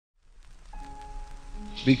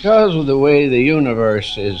Because of the way the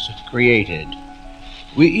universe is created,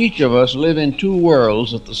 we each of us live in two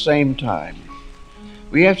worlds at the same time.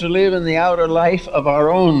 We have to live in the outer life of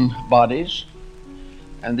our own bodies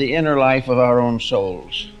and the inner life of our own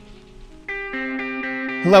souls.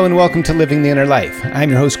 Hello and welcome to Living the Inner Life.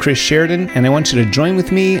 I'm your host, Chris Sheridan, and I want you to join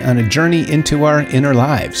with me on a journey into our inner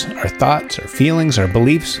lives, our thoughts, our feelings, our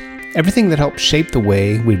beliefs, everything that helps shape the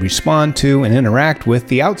way we respond to and interact with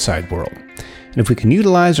the outside world. And if we can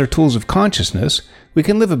utilize our tools of consciousness, we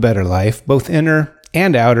can live a better life, both inner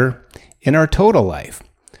and outer, in our total life.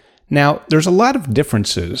 Now, there's a lot of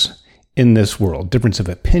differences in this world, difference of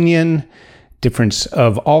opinion, difference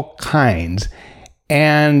of all kinds.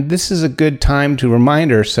 And this is a good time to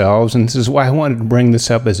remind ourselves, and this is why I wanted to bring this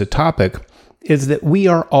up as a topic, is that we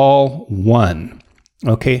are all one.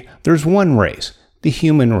 Okay? There's one race, the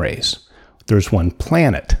human race. There's one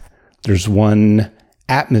planet. There's one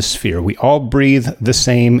atmosphere. We all breathe the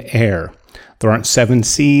same air. There aren't 7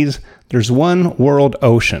 seas. There's one world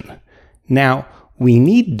ocean. Now, we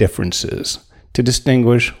need differences to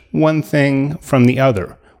distinguish one thing from the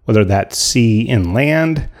other, whether that's sea and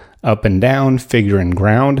land, up and down, figure and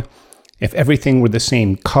ground. If everything were the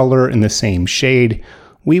same color and the same shade,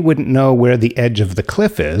 we wouldn't know where the edge of the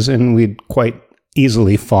cliff is, and we'd quite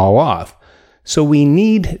easily fall off. So we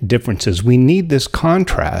need differences. We need this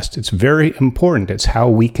contrast. It's very important. It's how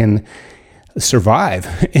we can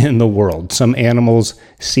survive in the world. Some animals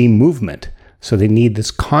see movement, so they need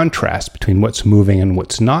this contrast between what's moving and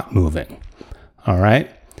what's not moving. All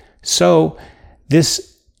right? So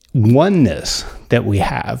this oneness that we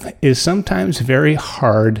have is sometimes very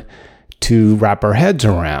hard to wrap our heads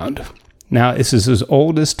around. Now, this is as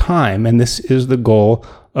old as time, and this is the goal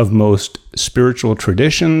of most spiritual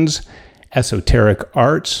traditions, esoteric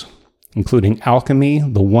arts, including alchemy,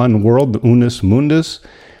 the one world, the unus mundus,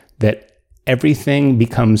 that everything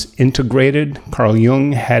becomes integrated. Carl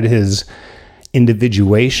Jung had his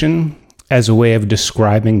individuation as a way of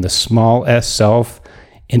describing the small s self,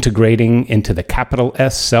 integrating into the capital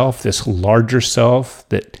S self, this larger self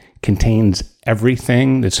that contains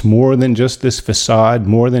everything, that's more than just this facade,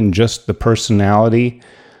 more than just the personality,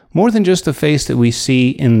 more than just the face that we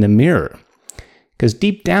see in the mirror. Because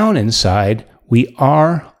deep down inside, we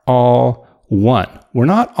are all one. We're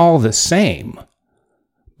not all the same,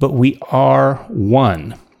 but we are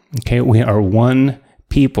one. Okay, we are one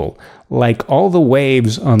people. Like all the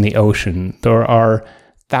waves on the ocean, there are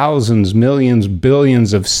thousands, millions,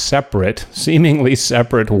 billions of seemingly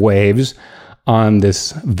separate waves on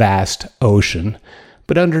this vast ocean.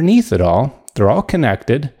 But underneath it all, they're all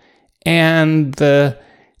connected, and the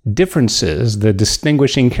differences, the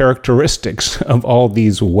distinguishing characteristics of all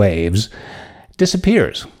these waves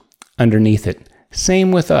disappears underneath it.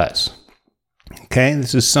 Same with us. Okay,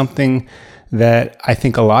 this is something that I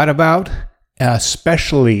think a lot about,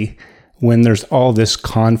 especially when there's all this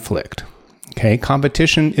conflict. Okay,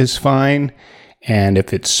 competition is fine, and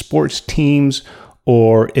if it's sports teams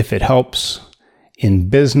or if it helps in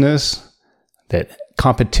business, that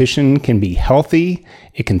competition can be healthy,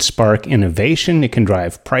 it can spark innovation, it can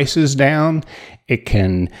drive prices down, it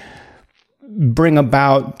can bring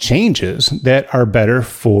about changes that are better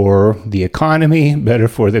for the economy, better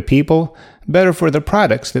for the people, better for the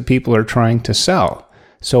products that people are trying to sell.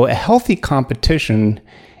 So a healthy competition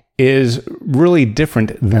is really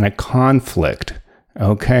different than a conflict,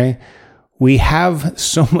 okay? We have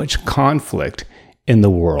so much conflict in the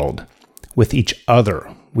world with each other.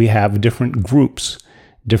 We have different groups,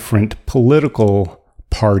 different political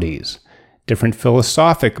parties, different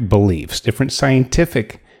philosophic beliefs, different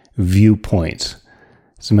scientific viewpoints.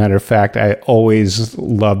 As a matter of fact, I always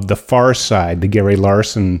loved The Far Side, the Gary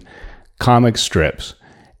Larson comic strips.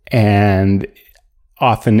 And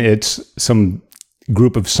often it's some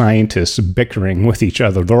group of scientists bickering with each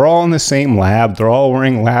other. They're all in the same lab. They're all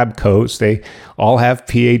wearing lab coats. They all have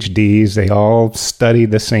PhDs. They all study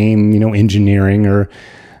the same, engineering or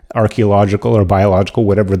archaeological or biological,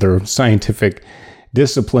 whatever their scientific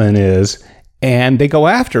discipline is. And they go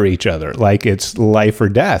after each other like it's life or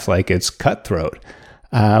death, like it's cutthroat,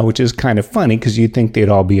 which is kind of funny because you'd think they'd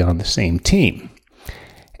all be on the same team.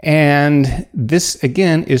 And this,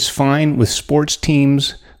 again, is fine with sports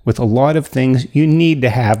teams, with a lot of things. You need to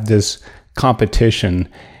have this competition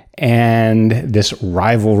and this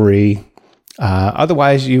rivalry.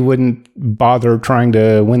 Otherwise, you wouldn't bother trying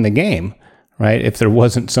to win the game, right? If there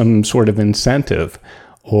wasn't some sort of incentive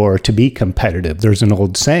or to be competitive. There's an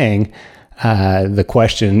old saying, the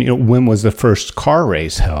question, when was the first car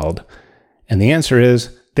race held? And the answer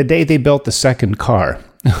is the day they built the second car.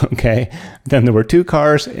 Okay. Then there were 2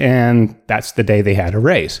 cars, and that's the day they had a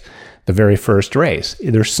race. the very first race.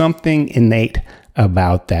 There's something innate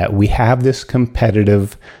about that. We have this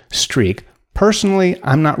competitive streak. Personally,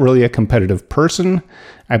 I'm not really a competitive person.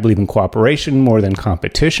 I believe in cooperation more than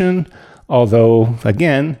competition, although,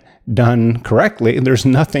 again, done correctly, there's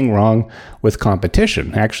nothing wrong with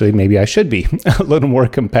competition. Actually, maybe I should be a little more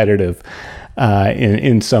competitive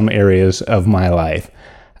in some areas of my life.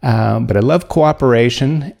 But I love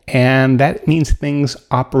cooperation, and that means things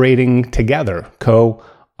operating together,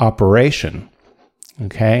 cooperation,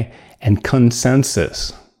 okay? And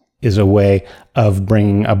consensus is a way of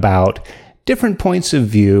bringing about different points of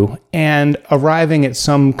view and arriving at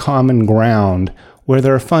some common ground where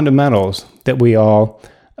there are fundamentals that we all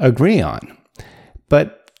agree on.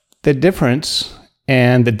 But the difference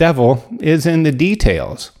and the devil is in the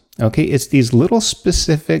details, okay? It's these little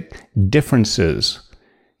specific differences,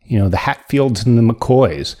 the Hatfields and the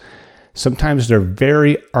McCoys. Sometimes they're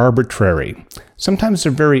very arbitrary. Sometimes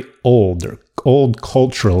they're very old. They're old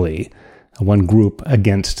culturally, one group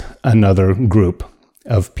against another group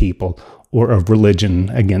of people, or of religion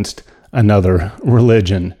against another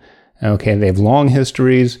religion. Okay, they have long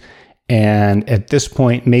histories, and at this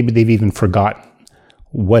point, maybe they've even forgotten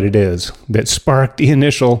what it is that sparked the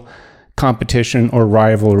initial competition or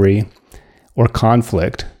rivalry or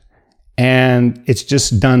conflict. And it's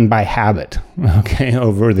just done by habit, okay,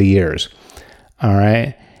 over the years. All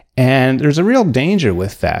right. And there's a real danger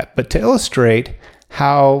with that. But to illustrate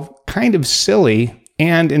how kind of silly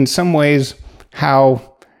and in some ways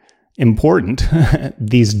how important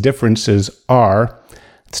these differences are,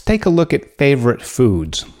 let's take a look at favorite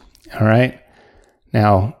foods. All right.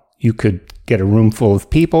 Now, you could get a room full of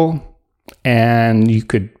people and you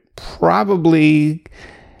could probably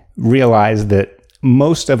realize that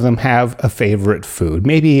most of them have a favorite food.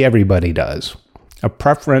 Maybe everybody does. A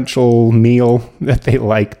preferential meal that they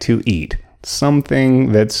like to eat.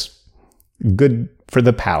 Something that's good for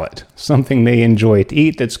the palate. Something they enjoy to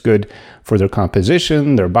eat that's good for their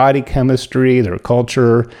composition, their body chemistry, their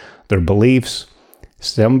culture, their beliefs.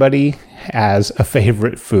 Somebody has a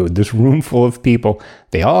favorite food. This room full of people,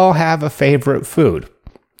 they all have a favorite food.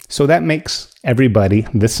 So that makes everybody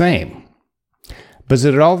the same. But is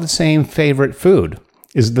it all the same favorite food?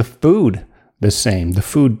 Is the food the same, the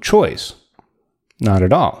food choice? Not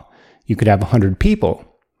at all. You could have 100 people.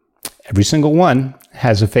 Every single one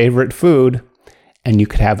has a favorite food, and you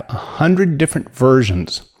could have 100 different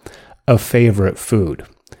versions of favorite food.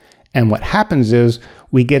 And what happens is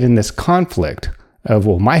we get in this conflict of,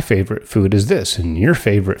 well, my favorite food is this, and your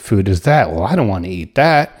favorite food is that. Well, I don't want to eat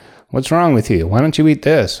that. What's wrong with you? Why don't you eat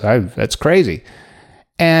this? That's crazy.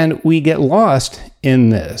 And we get lost in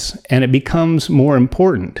this, and it becomes more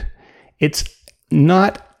important. It's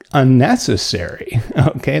not unnecessary,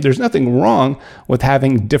 okay? There's nothing wrong with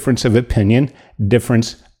having difference of opinion,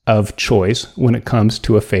 difference of choice when it comes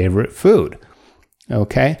to a favorite food,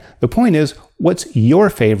 okay? The point is, what's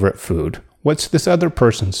your favorite food? What's this other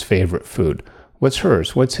person's favorite food? What's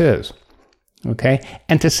hers? What's his? Okay?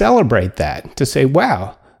 And to celebrate that, to say,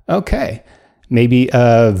 wow, okay, maybe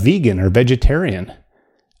a vegan or vegetarian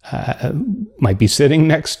might be sitting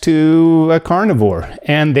next to a carnivore,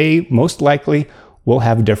 and they most likely will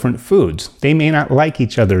have different foods. They may not like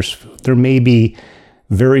each other's food. There may be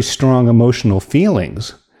very strong emotional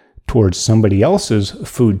feelings towards somebody else's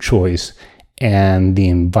food choice and the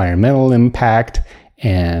environmental impact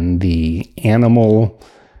and the animal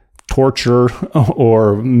torture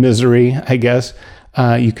or misery, I guess.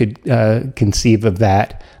 You could conceive of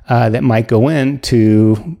that might go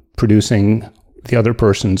into producing the other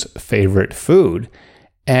person's favorite food.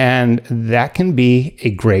 And that can be a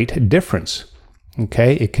great difference.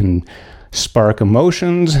 Okay? It can spark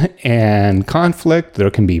emotions and conflict. There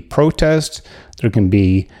can be protests. There can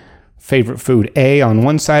be favorite food A on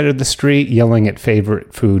one side of the street yelling at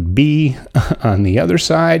favorite food B on the other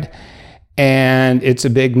side. And it's a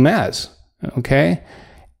big mess. Okay?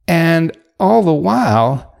 And all the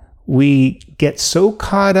while, we get so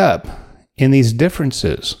caught up in these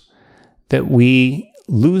differences that we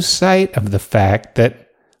lose sight of the fact that,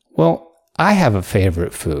 well, I have a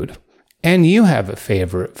favorite food and you have a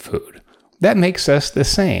favorite food. That makes us the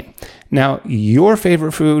same. Now, your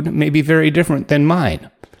favorite food may be very different than mine.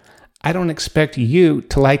 I don't expect you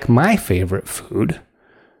to like my favorite food,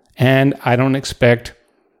 and I don't expect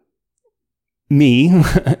me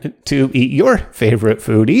to eat your favorite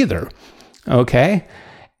food either. Okay?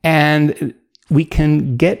 And we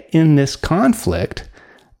can get in this conflict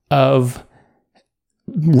of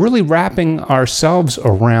really wrapping ourselves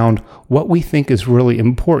around what we think is really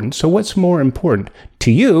important. So what's more important?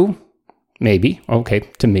 To you, maybe, okay,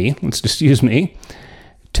 to me, let's just use me.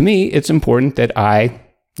 To me, it's important that I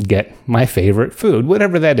get my favorite food,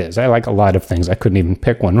 whatever that is. I like a lot of things. I couldn't even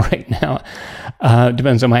pick one right now. It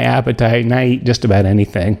depends on my appetite, and I eat just about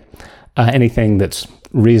anything. Anything that's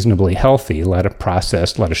reasonably healthy, a lot of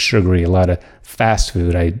processed, a lot of sugary, a lot of fast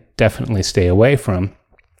food, I definitely stay away from.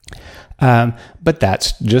 But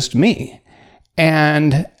that's just me.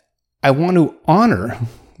 And I want to honor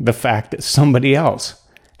the fact that somebody else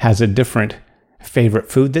has a different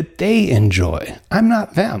favorite food that they enjoy. I'm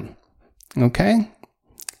not them, okay?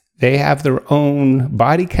 They have their own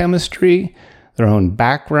body chemistry, their own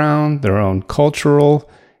background, their own cultural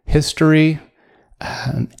history,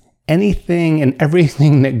 anything and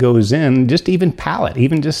everything that goes in, just even palate,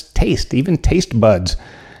 even just taste, even taste buds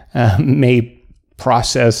may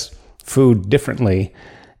process food differently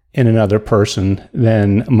in another person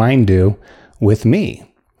than mine do with me.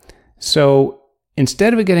 So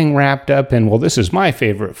instead of getting wrapped up in, well, this is my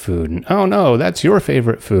favorite food, and oh no, that's your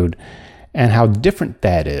favorite food, and how different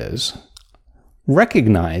that is,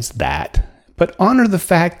 recognize that, but honor the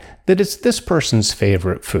fact that it's this person's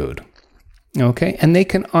favorite food. Okay? And they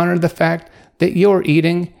can honor the fact that you're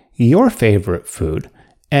eating your favorite food,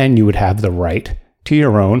 and you would have the right to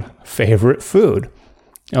your own favorite food.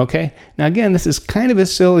 Okay? Now, again, this is kind of a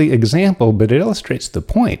silly example, but it illustrates the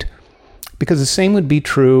point, because the same would be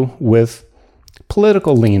true with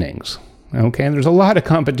political leanings. Okay, and there's a lot of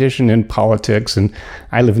competition in politics, and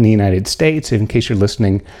I live in the United States, in case you're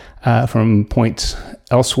listening from points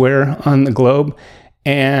elsewhere on the globe,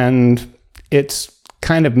 and it's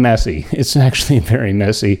kind of messy. It's actually very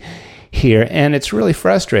messy here, and it's really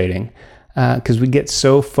frustrating because we get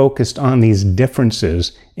so focused on these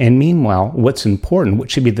differences, and meanwhile, what's important, what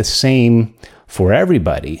should be the same for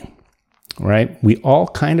everybody, right? We all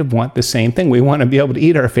kind of want the same thing. We want to be able to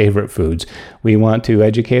eat our favorite foods. We want to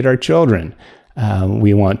educate our children.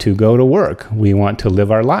 We want to go to work. We want to live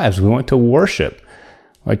our lives. We want to worship.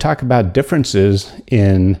 When I talk about differences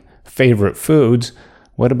in favorite foods,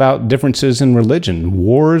 what about differences in religion?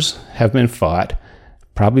 Wars have been fought.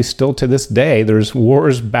 Probably still to this day, there's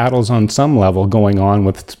wars, battles on some level going on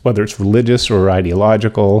with whether it's religious or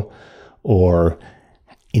ideological or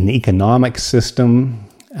an economic system.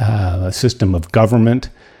 A system of government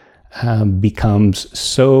becomes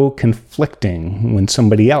so conflicting when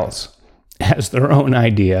somebody else has their own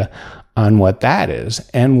idea on what that is,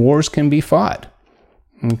 and wars can be fought.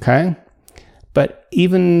 Okay? But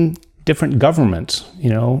even different governments,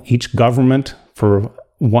 each government for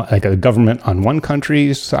one, like a government on one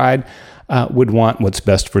country's side would want what's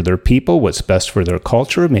best for their people, what's best for their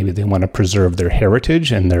culture. Maybe they want to preserve their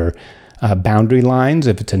heritage and their boundary lines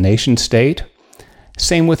if it's a nation state.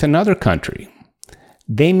 Same with another country.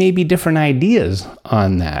 They may be different ideas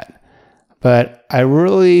on that, but I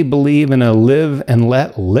really believe in a live and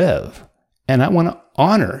let live, and I want to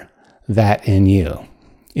honor that in you.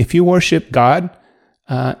 If you worship God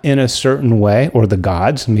in a certain way, or the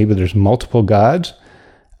gods, maybe there's multiple gods,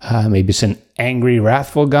 maybe it's an angry,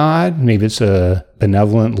 wrathful God, maybe it's a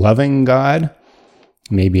benevolent, loving God,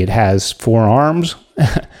 maybe it has 4 arms,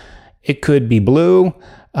 it could be blue,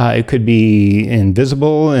 it could be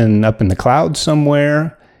invisible and up in the clouds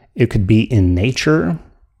somewhere. It could be in nature.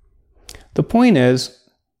 The point is,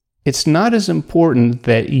 it's not as important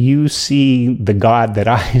that you see the God that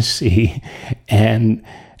I see and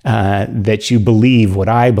that you believe what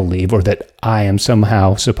I believe, or that I am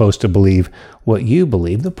somehow supposed to believe what you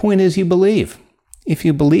believe. The point is you believe. If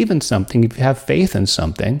you believe in something, if you have faith in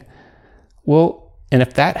something, well, and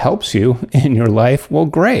if that helps you in your life, well,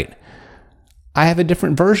 great. I have a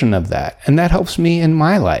different version of that, and that helps me in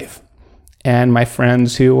my life. And my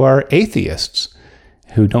friends who are atheists,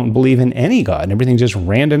 who don't believe in any God, and everything's just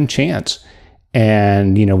random chance.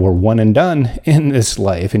 And, we're one and done in this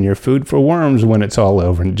life, and you're food for worms when it's all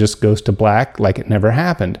over, and it just goes to black like it never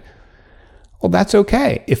happened. Well, that's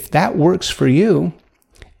okay. If that works for you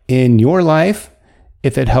in your life,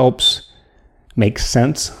 if it helps make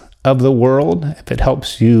sense of the world, if it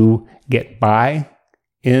helps you get by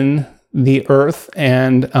in the earth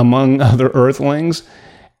and among other earthlings,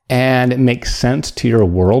 and it makes sense to your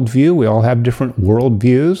worldview, we all have different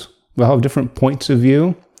worldviews, we all have different points of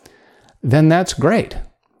view, then that's great.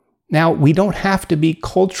 Now, we don't have to be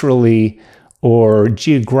culturally or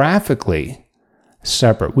geographically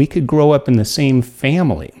separate. We could grow up in the same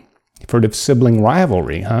family. You've heard of sibling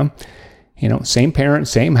rivalry, huh? Same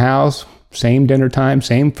parents, same house, same dinner time,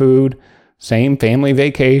 same food, same family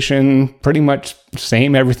vacation, pretty much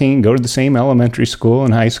same everything, go to the same elementary school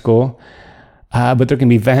and high school. But there can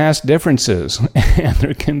be vast differences, and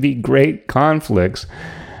there can be great conflicts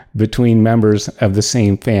between members of the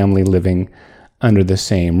same family living under the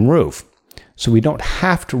same roof. So we don't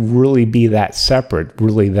have to really be that separate,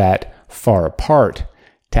 really that far apart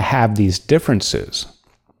to have these differences.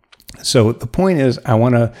 So the point is I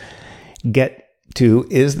want to get to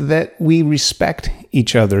is that we respect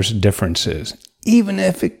each other's differences, even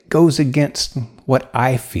if it goes against what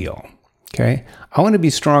I feel. Okay? I want to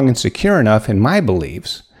be strong and secure enough in my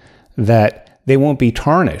beliefs that they won't be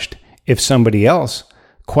tarnished if somebody else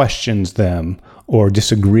questions them or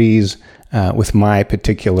disagrees with my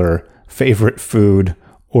particular favorite food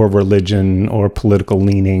or religion or political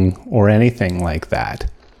leaning or anything like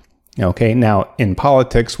that. Okay, now in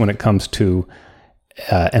politics, when it comes to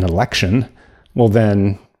an election, well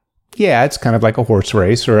then, yeah, it's kind of like a horse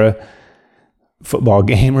race or a football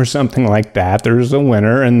game or something like that. There's a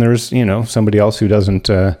winner and there's, somebody else who doesn't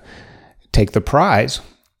take the prize.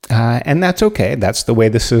 And that's okay. That's the way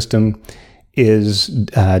the system is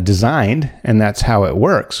designed, and that's how it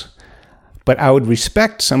works. But I would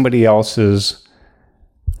respect somebody else's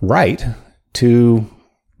right to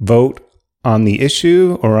vote on the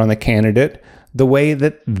issue or on the candidate the way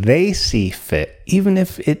that they see fit, even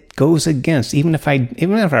if it goes against, even if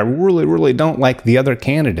I really, really don't like the other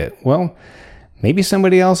candidate. Well, maybe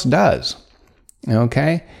somebody else does.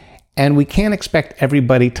 Okay? And we can't expect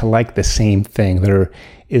everybody to like the same thing. There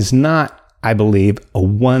is not, I believe, a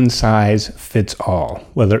one-size-fits-all,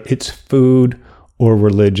 whether it's food or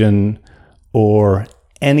religion or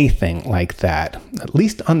anything like that, at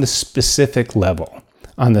least on the specific level,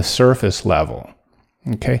 on the surface level.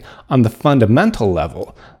 Okay? On the fundamental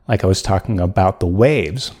level, like I was talking about the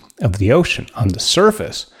waves of the ocean, on the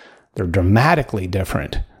surface, they're dramatically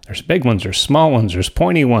different. There's big ones, there's small ones, there's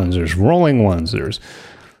pointy ones, there's rolling ones, there's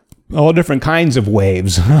all different kinds of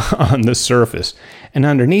waves on the surface. And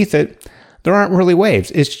underneath it, there aren't really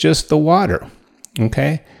waves. It's just the water,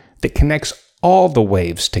 okay, that connects all the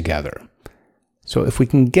waves together. So if we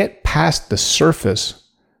can get past the surface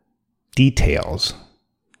details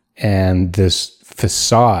and this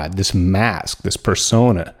facade, this mask, this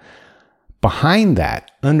persona, behind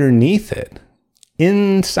that, underneath it,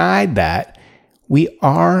 inside that, we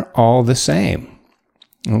are all the same,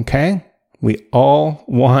 okay? We all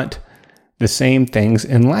want the same things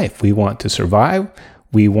in life. We want to survive.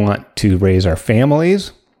 We want to raise our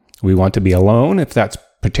families. We want to be alone, if that's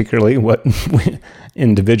particularly what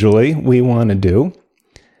individually we want to do.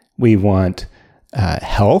 We want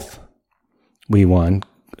health. We want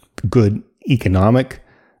good economic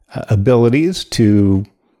abilities to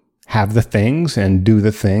have the things and do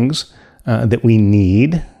the things that we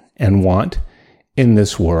need and want in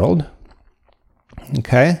this world.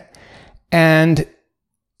 Okay? And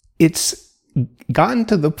it's gotten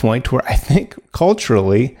to the point where I think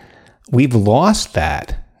culturally we've lost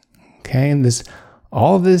that. Okay? And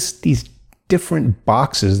these different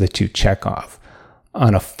boxes that you check off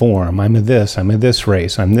on a form. I'm of this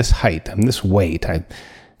race, I'm this height, I'm this weight, I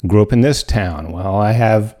grew up in this town. Well, I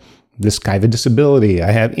have this kind of disability.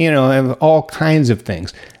 I have all kinds of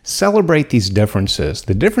things. Celebrate these differences.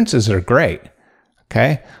 The differences are great.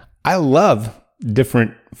 Okay? I love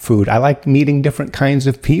different food. I like meeting different kinds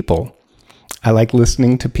of people. I like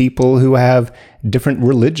listening to people who have different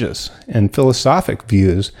religious and philosophic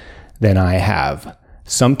views than I have.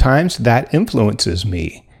 Sometimes that influences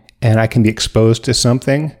me, and I can be exposed to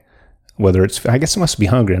something, whether it's, I guess I must be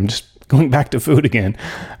hungry. I'm just going back to food again.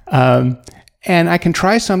 And I can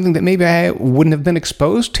try something that maybe I wouldn't have been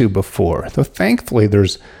exposed to before. So thankfully,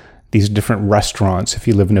 there's these different restaurants, if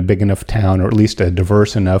you live in a big enough town, or at least a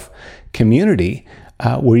diverse enough community,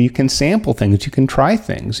 where you can sample things, you can try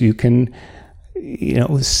things, you can,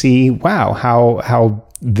 see, wow, how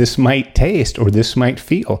this might taste, or this might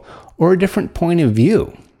feel, or a different point of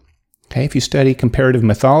view. Okay, if you study comparative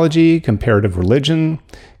mythology, comparative religion,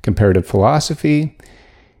 comparative philosophy,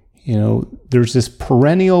 there's this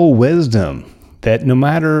perennial wisdom that no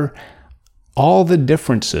matter all the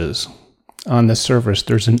differences on the surface,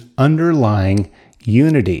 there's an underlying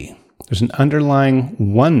unity. There's an underlying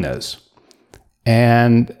oneness.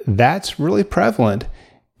 And that's really prevalent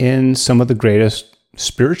in some of the greatest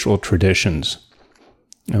spiritual traditions.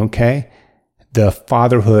 Okay? The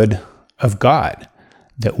fatherhood of God,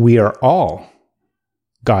 that we are all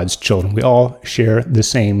God's children. We all share the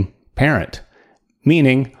same parent,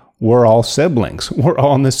 meaning we're all siblings. We're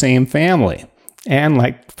all in the same family. And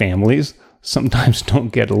like families, sometimes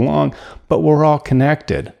don't get along, but we're all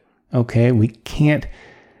connected. Okay? We can't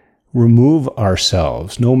remove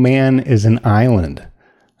ourselves. No man is an island.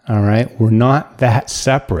 All right? We're not that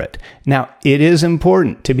separate. Now, it is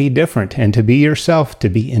important to be different and to be yourself, to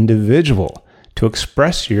be individual, to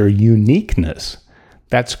express your uniqueness.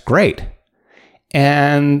 That's great.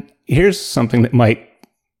 And here's something that might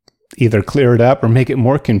either clear it up or make it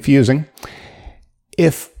more confusing.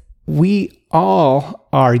 If we all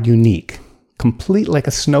are unique, complete like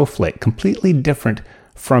a snowflake, completely different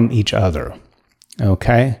from each other,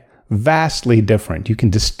 okay? Vastly different. You can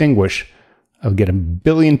distinguish, get 1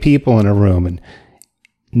 billion people in a room and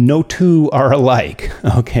no two are alike,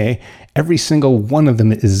 okay? Every single one of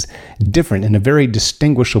them is different in a very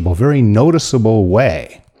distinguishable, very noticeable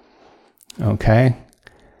way, okay?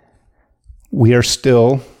 We are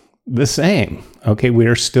still the same, okay? We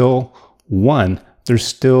are still one. There's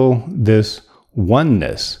still this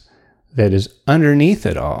oneness that is underneath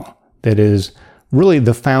it all, that is really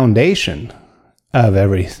the foundation of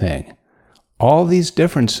everything. All these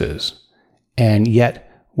differences, and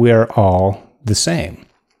yet we are all the same.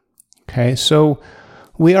 Okay, so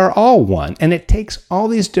we are all one, and it takes all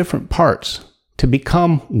these different parts to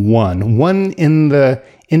become one in the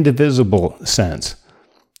indivisible sense.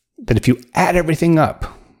 That if you add everything up,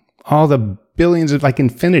 all the billions of like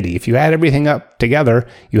infinity, if you add everything up together,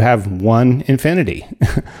 you have one infinity.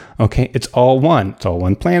 Okay, it's all one. It's all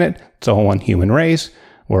one planet. It's all one human race.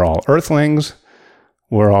 We're all earthlings.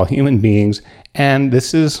 We're all human beings. And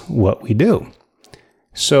this is what we do.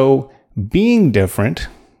 So being different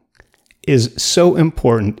is so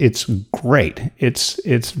important. It's great. It's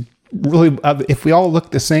really, if we all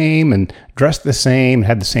looked the same and dressed the same,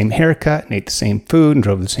 had the same haircut and ate the same food and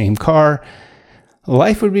drove the same car,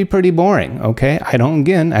 life would be pretty boring, okay? I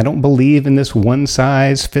don't believe in this one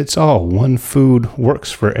size fits all. One food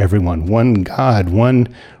works for everyone. One God,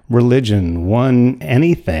 one religion, one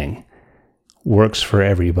anything works for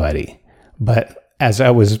everybody. But as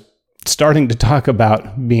I was starting to talk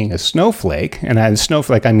about being a snowflake, and as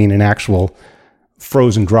snowflake, I mean an actual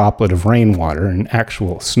frozen droplet of rainwater, an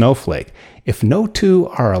actual snowflake. If no two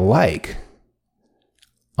are alike,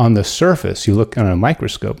 on the surface, you look on a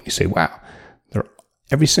microscope and you say, wow,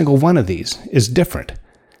 every single one of these is different.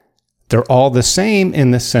 They're all the same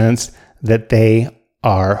in the sense that they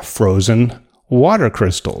are frozen water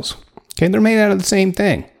crystals. Okay, they're made out of the same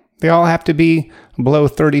thing. They all have to be below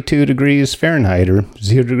 32 degrees Fahrenheit or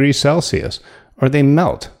 0 degrees Celsius, or they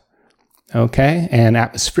melt. Okay, and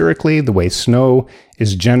atmospherically, the way snow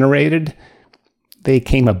is generated, they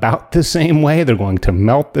came about the same way. They're going to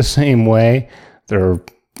melt the same way. They're,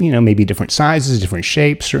 maybe different sizes, different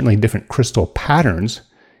shapes, certainly different crystal patterns,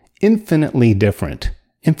 infinitely different,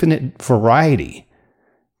 infinite variety,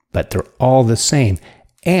 but they're all the same.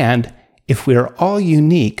 And if we are all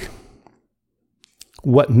unique,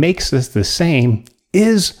 what makes us the same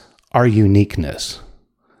is our uniqueness.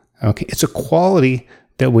 Okay, it's a quality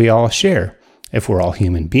that we all share. If we're all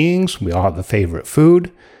human beings, we all have a favorite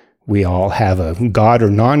food, we all have a God or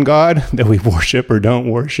non-God that we worship or don't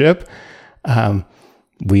worship.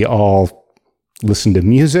 We all listen to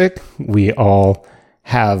music. We all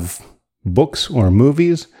have books or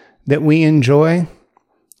movies that we enjoy,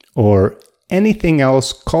 or anything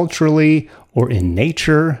else culturally or in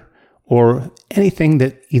nature, or anything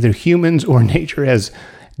that either humans or nature has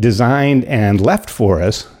designed and left for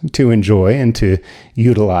us to enjoy and to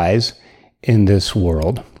utilize in this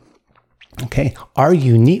world. Okay,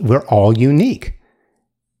 we're all unique.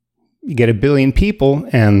 You get 1 billion people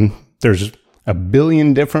and there's 1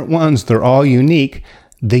 billion different ones. They're all unique.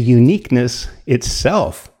 The uniqueness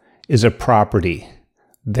itself is a property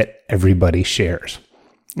that everybody shares.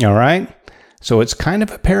 All right? So it's kind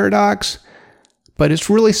of a paradox, but it's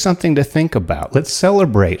really something to think about. Let's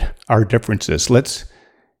celebrate our differences. Let's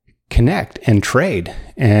connect and trade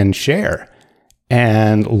and share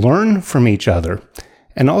and learn from each other,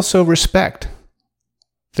 and also respect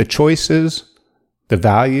the choices, the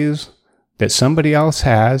values that somebody else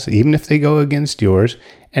has, even if they go against yours,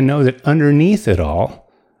 and know that underneath it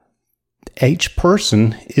all, each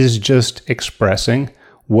person is just expressing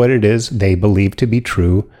what it is they believe to be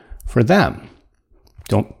true for them.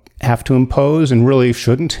 Don't have to impose, and really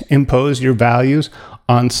shouldn't impose, your values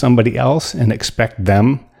on somebody else and expect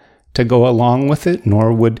them to go along with it,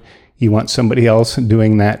 nor would you want somebody else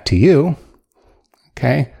doing that to you.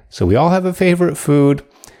 Okay? So we all have a favorite food.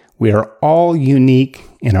 We are all unique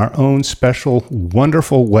in our own special,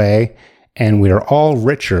 wonderful way, and we are all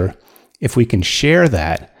richer if we can share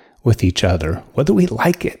that with each other, whether we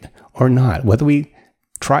like it or not, whether we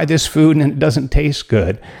try this food and it doesn't taste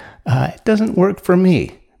good. It doesn't work for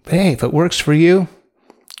me. But hey, if it works for you,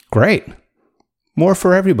 great. More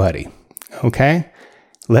for everybody. Okay?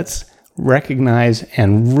 Let's recognize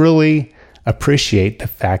and really appreciate the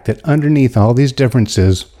fact that underneath all these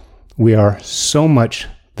differences, we are so much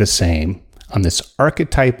the same on this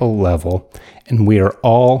archetypal level, and we are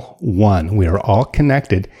all one. We are all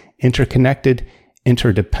connected, interconnected,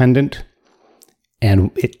 interdependent,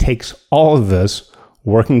 And it takes all of us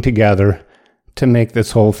working together to make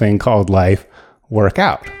this whole thing called life work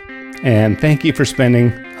out. And thank you for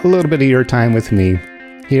spending a little bit of your time with me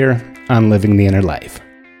here on Living the Inner Life.